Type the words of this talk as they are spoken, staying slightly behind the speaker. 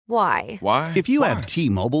Why? Why? If you have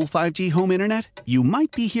T-Mobile 5G home internet, you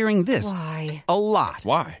might be hearing this Why? a lot.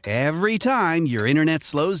 Why? Every time your internet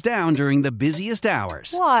slows down during the busiest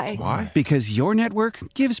hours. Why? Why? Because your network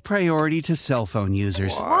gives priority to cell phone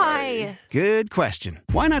users. Why? Good question.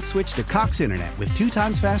 Why not switch to Cox Internet with 2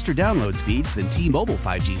 times faster download speeds than T-Mobile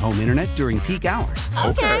 5G home internet during peak hours?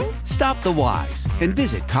 Okay. Stop the whys and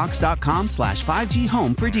visit cox.com/5G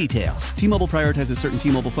home for details. T-Mobile prioritizes certain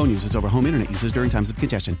T-Mobile phone users over home internet users during times of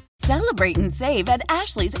congestion. Celebrate and save at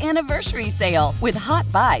Ashley's Anniversary Sale. With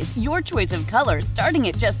Hot Buys, your choice of colors starting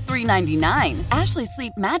at just $3.99. Ashley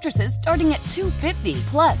Sleep mattresses starting at $2.50.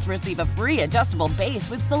 Plus, receive a free adjustable base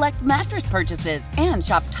with select mattress purchases. And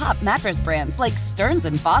shop top mattress brands like Stearns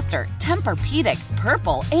 & Foster, Tempur-Pedic,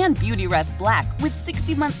 Purple, and Beautyrest Black with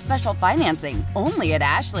 60-month special financing. Only at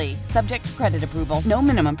Ashley. Subject to credit approval. No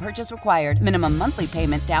minimum purchase required. Minimum monthly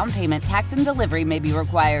payment, down payment, tax, and delivery may be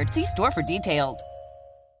required. See store for details.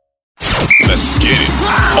 Let's get it.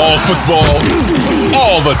 All football,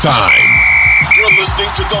 all the time. You're listening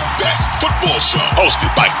to the best football show,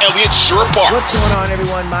 hosted by Elliot Shore-Parks. What's going on,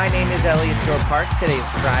 everyone? My name is Elliot Shore-Parks. Today is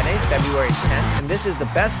Friday, February 10th, and this is the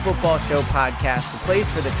Best Football Show podcast, the place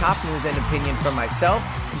for the top news and opinion from myself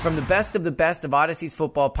and from the best of Odyssey's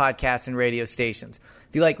football podcasts and radio stations.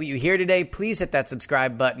 If you like what you hear today, please hit that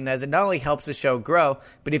subscribe button, as it not only helps the show grow,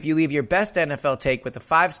 but if you leave your best NFL take with a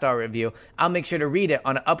 5-star review, I'll make sure to read it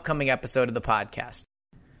on an upcoming episode of the podcast.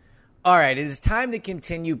 All right, it is time to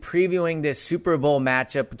continue previewing this Super Bowl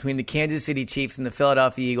matchup between the Kansas City Chiefs and the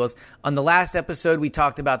Philadelphia Eagles. On the last episode, we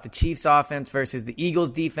talked about the Chiefs offense versus the Eagles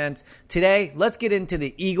defense. Today, let's get into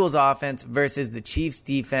the Eagles offense versus the Chiefs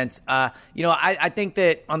defense. I think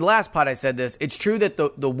that on the last pod I said this. It's true that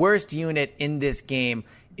the worst unit in this game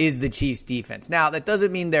is the Chiefs defense. Now, that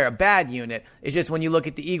doesn't mean they're a bad unit. It's just when you look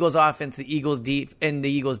at the Eagles offense, the Eagles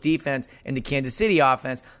defense, and the Kansas City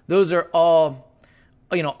offense, those are all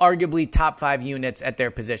arguably top 5 units at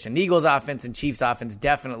their position. The Eagles offense and Chiefs offense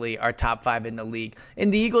definitely are top 5 in the league.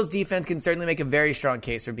 And the Eagles defense can certainly make a very strong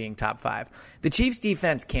case for being top 5. The Chiefs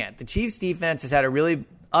defense can't. The Chiefs defense has had a really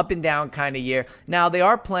up and down kind of year. Now, they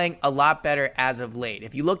are playing a lot better as of late.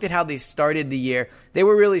 If you looked at how they started the year, they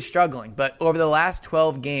were really struggling. But over the last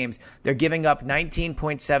 12 games, they're giving up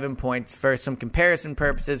 19.7 points. For some comparison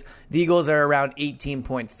purposes, the Eagles are around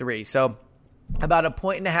 18.3. So about a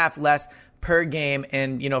point and a half less per game.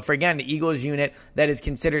 And, for, again, the Eagles unit that is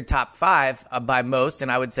considered top 5 by most,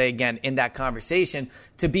 and I would say, again, in that conversation,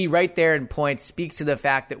 to be right there in points speaks to the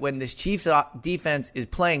fact that when this Chiefs defense is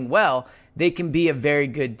playing well, they can be a very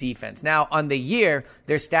good defense. Now, on the year,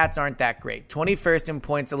 their stats aren't that great. 21st in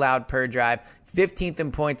points allowed per drive, 15th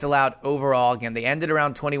in points allowed overall. Again, they ended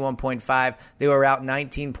around 21.5. They were out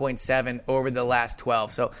 19.7 over the last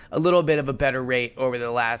 12. So a little bit of a better rate over the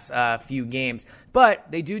last few games. But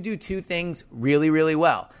they do 2 things really, really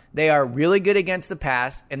well. They are really good against the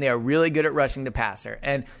pass, and they are really good at rushing the passer.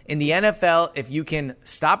 And in the NFL, if you can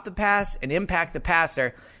stop the pass and impact the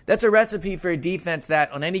passer, that's a recipe for a defense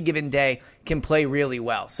that on any given day can play really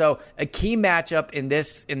well. So a key matchup in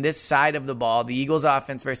this side of the ball, the Eagles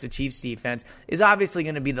offense versus the Chiefs defense, is obviously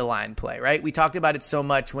going to be the line play, right? We talked about it so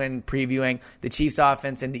much when previewing the Chiefs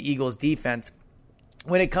offense and the Eagles defense.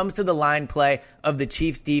 When it comes to the line play of the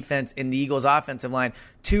Chiefs defense and the Eagles offensive line,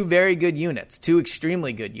 2 very good units, 2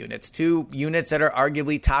 extremely good units, 2 units that are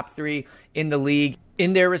arguably top 3 in the league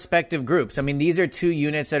in their respective groups. I mean, these are 2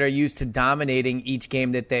 units that are used to dominating each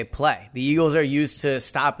game that they play. The Eagles are used to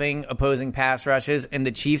stopping opposing pass rushes, and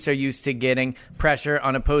the Chiefs are used to getting pressure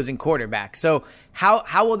on opposing quarterbacks. So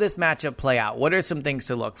how will this matchup play out? What are some things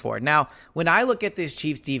to look for? Now, when I look at this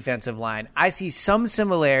Chiefs defensive line, I see some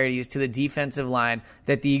similarities to the defensive line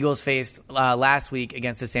that the Eagles faced last week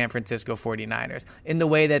against the San Francisco 49ers, in the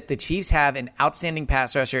way that the Chiefs have an outstanding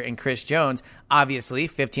pass rusher in Chris Jones, obviously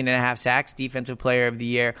 15.5 sacks, defensive player of the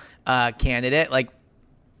year candidate. Like,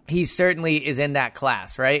 he certainly is in that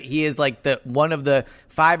class, right? He is like one of the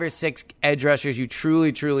 5 or 6 edge rushers you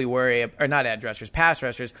truly, truly worry, or not edge rushers, pass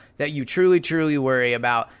rushers that you truly, truly worry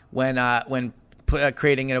about when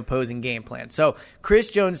creating an opposing game plan. So Chris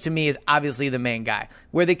Jones to me is obviously the main guy.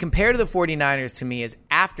 Where they compare to the 49ers to me is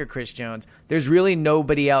after Chris Jones, there's really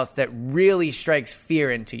nobody else that really strikes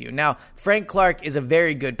fear into you. Now, Frank Clark is a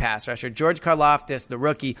very good pass rusher. George Karlaftis, the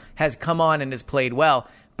rookie, has come on and has played well.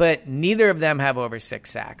 But neither of them have over 6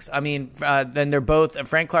 sacks. I mean, then they're both,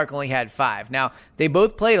 Frank Clark only had 5. Now, they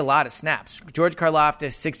both played a lot of snaps. George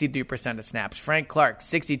Karlaftis, 63% of snaps. Frank Clark,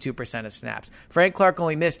 62% of snaps. Frank Clark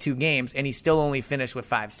only missed 2 games, and he still only finished with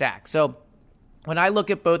 5 sacks. So when I look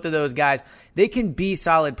at both of those guys, They can be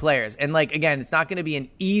solid players. And like, again, it's not going to be an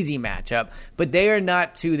easy matchup, but they are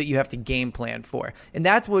not two that you have to game plan for. And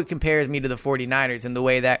that's what compares me to the 49ers in the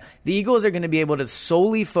way that the Eagles are going to be able to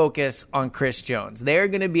solely focus on Chris Jones. They're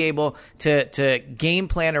going to be able to game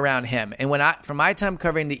plan around him. And from my time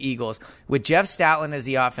covering the Eagles, with Jeff Stoutland as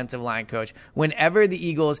the offensive line coach, whenever the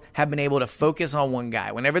Eagles have been able to focus on one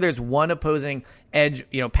guy, whenever there's one opposing edge,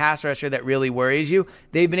 pass rusher that really worries you,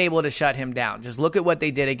 they've been able to shut him down. Just look at what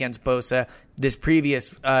they did against Bosa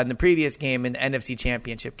in the previous game, in the NFC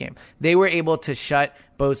Championship game. They were able to shut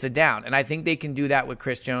Bosa down, and I think they can do that with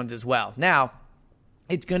Chris Jones as well. Now,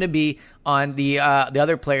 it's going to be on the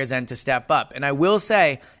other players' end to step up. And I will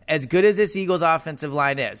say, as good as this Eagles offensive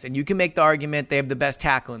line is, and you can make the argument they have the best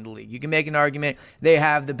tackle in the league. You can make an argument they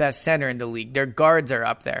have the best center in the league. Their guards are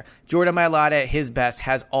up there. Jordan Mailata, at his best,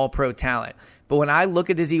 has all-pro talent. But when I look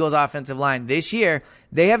at this Eagles offensive line this year,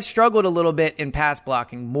 they have struggled a little bit in pass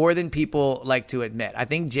blocking more than people like to admit. I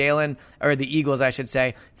think the Eagles, I should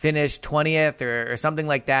say, finished 20th or something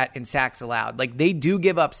like that in sacks allowed. Like, they do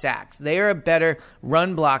give up sacks. They are a better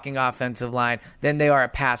run blocking offensive line than they are a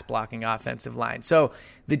pass blocking offensive line. So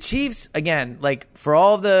the Chiefs, again, like, for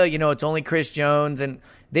all the, it's only Chris Jones, and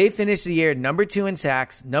they finished the year number 2 in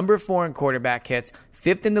sacks, number 4 in quarterback hits,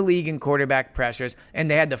 5th in the league in quarterback pressures, and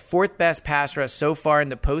they had the 4th best pass rush so far in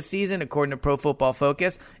the postseason, according to Pro Football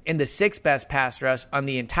Focus, and the 6th best pass rush on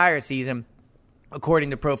the entire season, according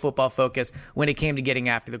to Pro Football Focus, when it came to getting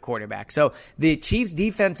after the quarterback. So the Chiefs'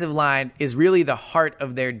 defensive line is really the heart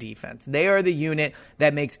of their defense. They are the unit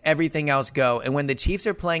that makes everything else go. And when the Chiefs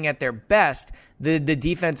are playing at their best, the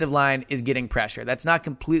defensive line is getting pressure. That's not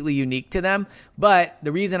completely unique to them, but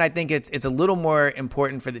the reason I think it's a little more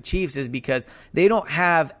important for the Chiefs is because they don't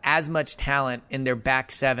have as much talent in their back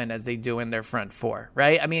 7 as they do in their front 4,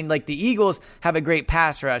 right? I mean, like, the Eagles have a great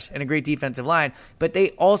pass rush and a great defensive line, but they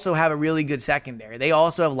also have a really good secondary. They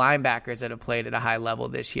also have linebackers that have played at a high level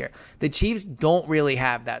this year. The Chiefs don't really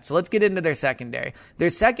have that. So let's get into their secondary. Their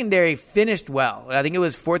secondary finished well. I think it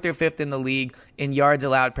was 4th or 5th in the league in yards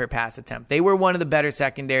allowed per pass attempt. They were one of the better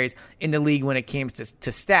secondaries in the league when it came to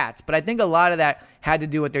stats. But I think a lot of that had to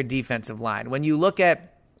do with their defensive line. When you look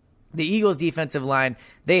at the Eagles' defensive line,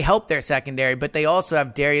 they help their secondary, but they also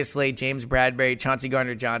have Darius Slade, James Bradbury, Chauncey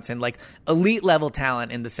Gardner-Johnson, like elite level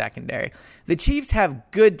talent in the secondary. The Chiefs have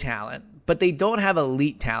good talent, but they don't have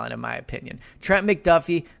elite talent, in my opinion. Trent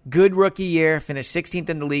McDuffie, good rookie year, finished 16th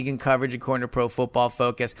in the league in coverage according to Pro Football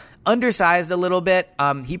Focus. Undersized a little bit.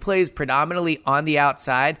 He plays predominantly on the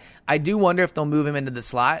outside. I do wonder if they'll move him into the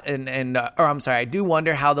slot, I do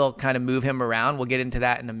wonder how they'll kind of move him around. We'll get into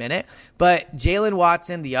that in a minute. But Jalen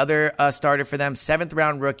Watson, the other starter for them, 7th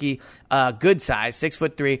round rookie, good size,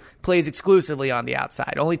 6'3", plays exclusively on the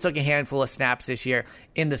outside. Only took a handful of snaps this year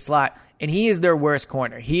in the slot, and he is their worst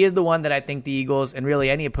corner. He is the one that I think the Eagles and really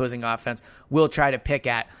any opposing offense will try to pick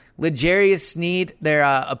at. L'Jarius Sneed,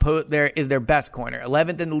 is their best corner,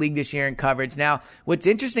 11th in the league this year in coverage. Now, what's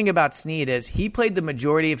interesting about Sneed is he played the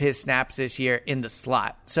majority of his snaps this year in the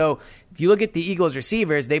slot. So if you look at the Eagles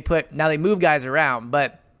receivers, they move guys around,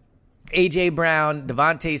 but A.J. Brown,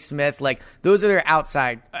 Devontae Smith, like, those are their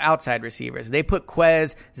outside receivers. They put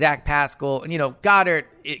Quez, Zach Pascal, and, Goddard,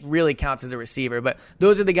 it really counts as a receiver, but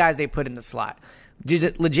those are the guys they put in the slot.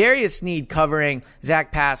 L'Jarius Sneed covering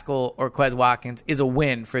Zach Pascal or Quez Watkins is a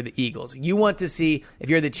win for the Eagles. You want to see, if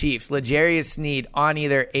you're the Chiefs, L'Jarius Sneed on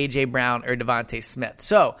either A.J. Brown or Devontae Smith.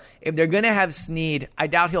 So if they're going to have Sneed, I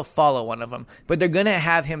doubt he'll follow one of them, but they're going to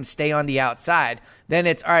have him stay on the outside. Then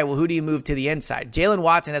it's, all right, well, who do you move to the inside? Jalen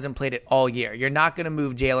Watson hasn't played it all year. You're not going to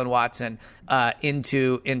move Jalen Watson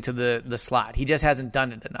into the slot. He just hasn't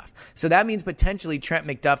done it enough. So that means potentially Trent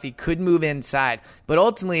McDuffie could move inside. But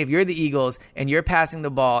ultimately, if you're the Eagles and you're passing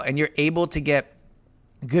the ball and you're able to get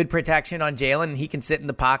good protection on Jalen and he can sit in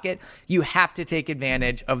the pocket, you have to take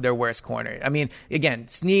advantage of their worst corner. I mean, again,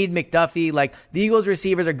 Sneed, McDuffie, like, the Eagles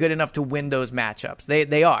receivers are good enough to win those matchups.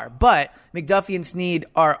 They are. But McDuffie and Sneed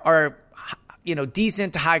are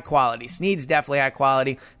decent to high quality. Sneed's definitely high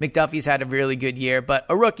quality. McDuffie's had a really good year, but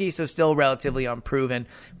a rookie, so still relatively unproven.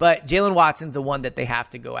 But Jalen Watson's the one that they have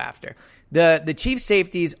to go after. The Chiefs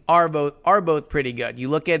safeties are both pretty good. You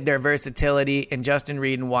look at their versatility in Justin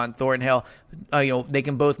Reed and Juan Thornhill. They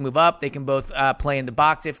can both move up. They can both play in the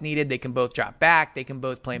box if needed. They can both drop back. They can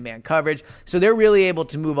both play man coverage. So they're really able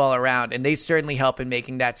to move all around, and they certainly help in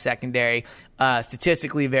making that secondary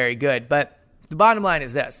statistically very good. But the bottom line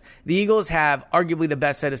is this. The Eagles have arguably the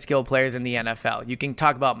best set of skill players in the NFL. You can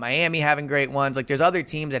talk about Miami having great ones. Like, there's other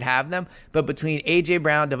teams that have them, but between A.J.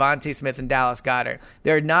 Brown, Devontae Smith, and Dallas Goedert,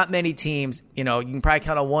 there are not many teams, you can probably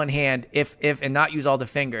count on one hand if and not use all the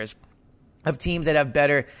fingers, of teams that have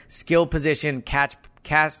better skill position pass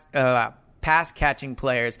catching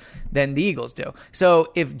players than the Eagles do.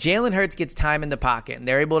 So if Jalen Hurts gets time in the pocket and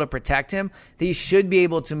they're able to protect him, he should be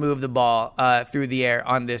able to move the ball through the air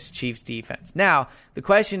on this Chiefs defense. Now, the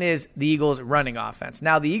question is the Eagles' running offense.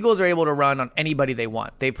 Now, the Eagles are able to run on anybody they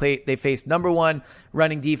want. They face number one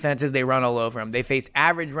running defenses. They run all over them. They face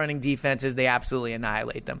average running defenses. They absolutely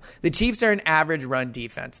annihilate them. The Chiefs are an average run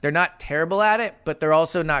defense. They're not terrible at it, but they're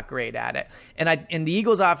also not great at it. And the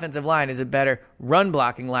Eagles' offensive line is a better run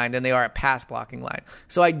blocking line than they are a pass blocking line.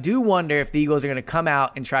 So I do wonder if the Eagles are going to come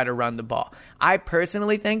out and try to run the ball. I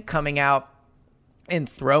personally think coming out and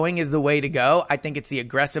throwing is the way to go. I think it's the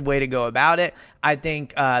aggressive way to go about it. I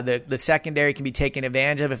think the secondary can be taken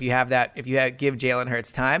advantage of if you give Jalen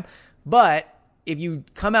Hurts time. But if you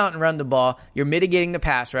come out and run the ball, you're mitigating the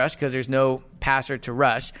pass rush because there's no passer to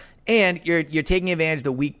rush, and you're taking advantage of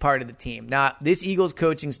the weak part of the team. Now, this Eagles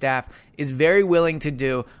coaching staff is very willing to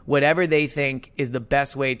do whatever they think is the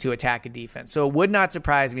best way to attack a defense. So it would not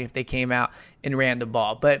surprise me if they came out and ran the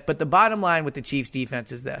ball. But the bottom line with the Chiefs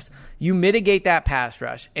defense is this. You mitigate that pass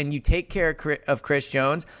rush and you take care of Chris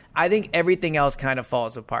Jones, I think everything else kind of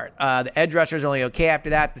falls apart. The edge rusher is only okay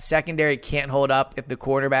after that. The secondary can't hold up if the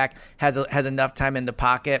quarterback has enough time in the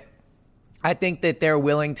pocket. I think that they're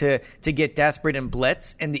willing to get desperate and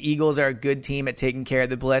blitz, and the Eagles are a good team at taking care of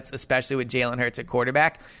the blitz, especially with Jalen Hurts at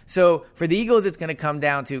quarterback. So for the Eagles, it's going to come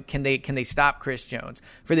down to can they stop Chris Jones?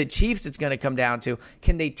 For the Chiefs, it's going to come down to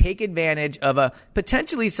can they take advantage of a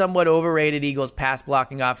potentially somewhat overrated Eagles pass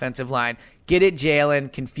blocking offensive line, get at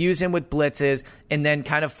Jalen, confuse him with blitzes, and then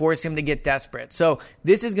kind of force him to get desperate. So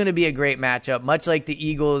this is going to be a great matchup, much like the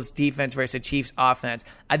Eagles defense versus the Chiefs offense.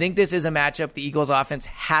 I think this is a matchup the Eagles offense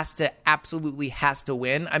absolutely has to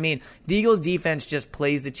win. I mean, the Eagles defense just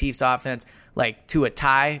plays the Chiefs offense like to a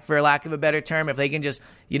tie, for lack of a better term. If they can just,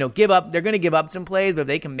 give up, they're going to give up some plays, but if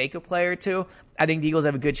they can make a play or two, I think the Eagles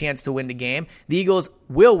have a good chance to win the game. The Eagles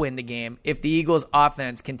will win the game if the Eagles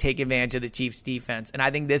offense can take advantage of the Chiefs defense. And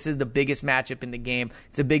I think this is the biggest matchup in the game.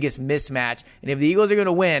 It's the biggest mismatch. And if the Eagles are going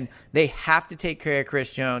to win, they have to take care of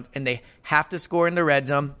Chris Jones and they have to score in the red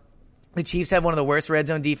zone. The Chiefs have one of the worst red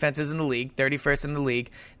zone defenses in the league, 31st in the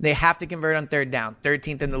league. They have to convert on third down,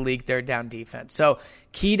 13th in the league, third down defense. So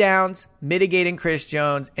key downs, mitigating Chris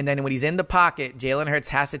Jones, and then when he's in the pocket, Jalen Hurts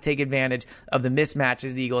has to take advantage of the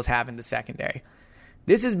mismatches the Eagles have in the secondary.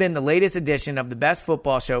 This has been the latest edition of the Best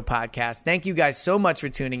Football Show podcast. Thank you guys so much for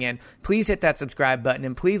tuning in. Please hit that subscribe button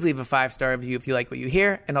and please leave a 5-star review if you like what you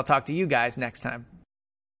hear, and I'll talk to you guys next time.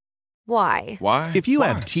 Why? If you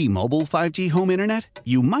have T-Mobile 5G home internet,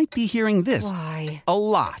 you might be hearing this a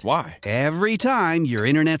lot. Why? Every time your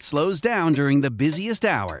internet slows down during the busiest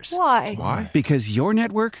hours. Why? Because your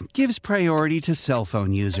network gives priority to cell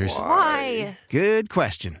phone users. Why? Good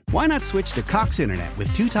question. Why not switch to Cox Internet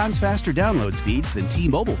with 2 times faster download speeds than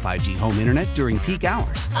T-Mobile 5G home internet during peak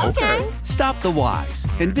hours? Okay. Stop the whys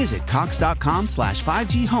and visit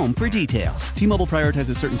cox.com/5G home for details. T-Mobile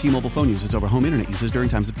prioritizes certain T-Mobile phone users over home internet users during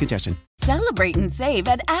times of congestion. Celebrate and save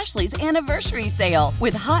at Ashley's Anniversary Sale.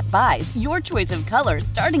 With Hot Buys, your choice of colors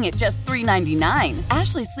starting at just $3.99.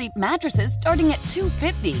 Ashley Sleep mattresses starting at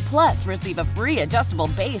 $2.50. Plus, receive a free adjustable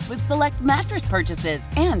base with select mattress purchases.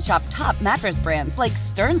 And shop top mattress brands like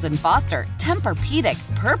Stearns & Foster,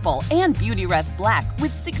 Tempur-Pedic, Purple, and Beautyrest Black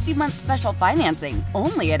with 60-month special financing.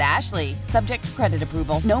 Only at Ashley. Subject to credit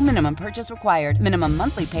approval. No minimum purchase required. Minimum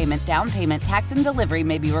monthly payment, down payment, tax, and delivery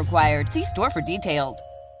may be required. See store for details.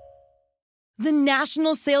 The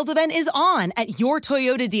national sales event is on at your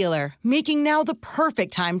Toyota dealer, making now the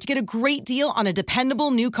perfect time to get a great deal on a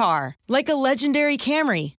dependable new car. Like a legendary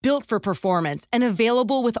Camry, built for performance and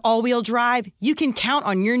available with all-wheel drive, you can count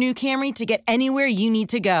on your new Camry to get anywhere you need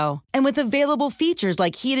to go. And with available features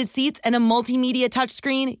like heated seats and a multimedia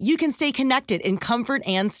touchscreen, you can stay connected in comfort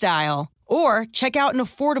and style. Or check out an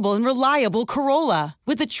affordable and reliable Corolla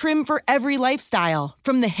with a trim for every lifestyle,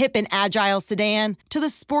 from the hip and agile sedan to the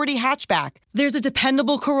sporty hatchback. There's a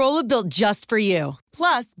dependable Corolla built just for you.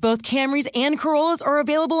 Plus, both Camrys and Corollas are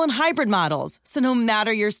available in hybrid models, so no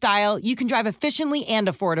matter your style, you can drive efficiently and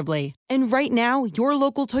affordably. And right now, your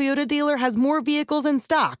local Toyota dealer has more vehicles in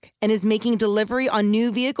stock and is making delivery on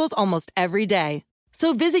new vehicles almost every day.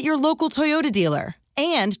 So visit your local Toyota dealer.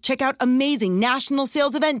 And check out amazing national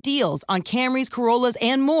sales event deals on Camrys, Corollas,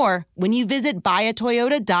 and more when you visit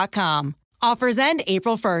buyatoyota.com. Offers end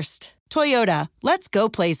April 1st. Toyota, let's go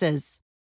places.